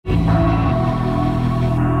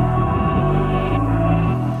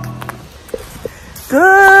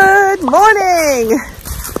Good morning.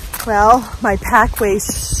 Well, my pack weighs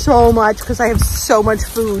so much because I have so much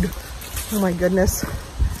food. Oh my goodness.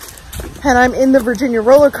 And I'm in the Virginia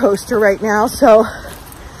roller coaster right now, so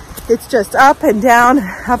it's just up and down,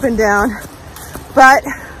 up and down. But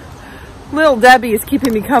little Debbie is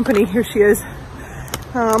keeping me company. Here she is.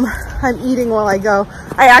 I'm eating while I go.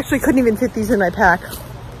 I actually couldn't even fit these in my pack.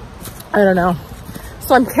 I don't know.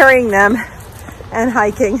 So I'm carrying them and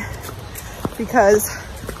hiking because,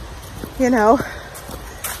 you know,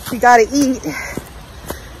 we gotta eat.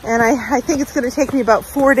 And I think it's gonna take me about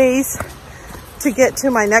 4 days to get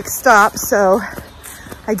to my next stop. So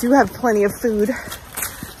I do have plenty of food,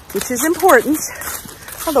 which is important.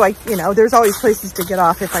 Although there's always places to get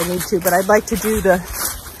off if I need to, but I'd like to do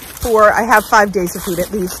I have 5 days of food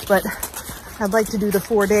at least, but I'd like to do the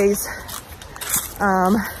 4 days.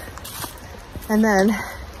 And then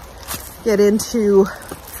get into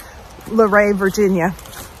Luray, Virginia.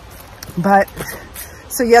 But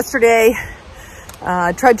so yesterday,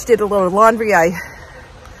 Trudge did a little laundry. I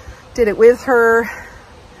did it with her.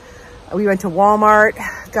 We went to Walmart,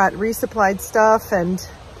 got resupplied stuff, and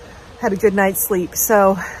had a good night's sleep.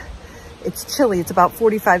 So it's chilly. It's about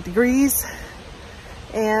 45 degrees,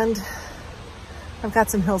 and I've got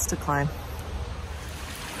some hills to climb.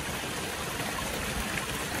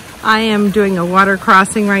 I am doing a water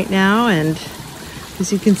crossing right now, and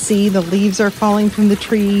as you can see, the leaves are falling from the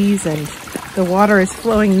trees and the water is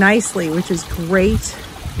flowing nicely, which is great.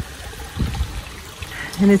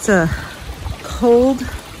 And it's a cold,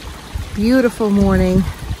 beautiful morning,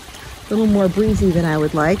 a little more breezy than I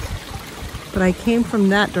would like, but I came from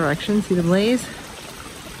that direction. See the blaze?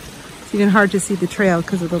 It's even hard to see the trail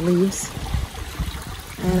because of the leaves.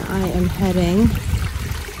 And I am heading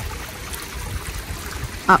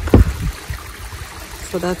up.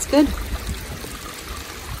 So that's good.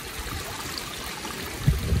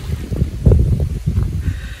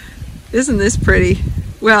 Isn't this pretty?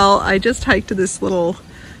 Well, I just hiked to this little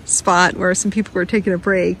spot where some people were taking a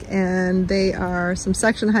break, and they are some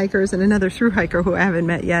section hikers and another through hiker who I haven't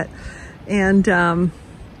met yet. And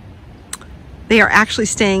they are actually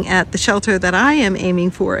staying at the shelter that I am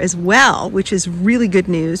aiming for as well, which is really good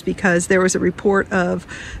news because there was a report of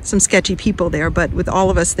some sketchy people there, but with all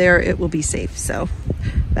of us there, it will be safe. So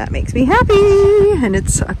that makes me happy, and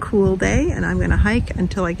it's a cool day, and I'm gonna hike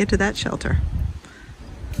until I get to that shelter.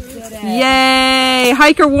 Yay!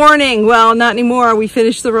 Hiker warning. Well, not anymore. We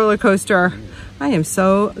finished the roller coaster. I am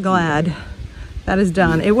so glad that is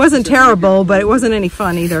done. It wasn't terrible, but it wasn't any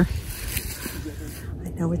fun either. I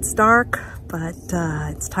know it's dark, but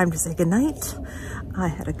it's time to say goodnight. I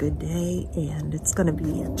had a good day, and it's going to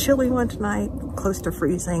be a chilly one tonight, close to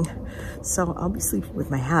freezing. So I'll be sleeping with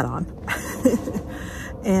my hat on.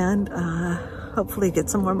 And hopefully get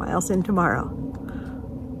some more miles in tomorrow.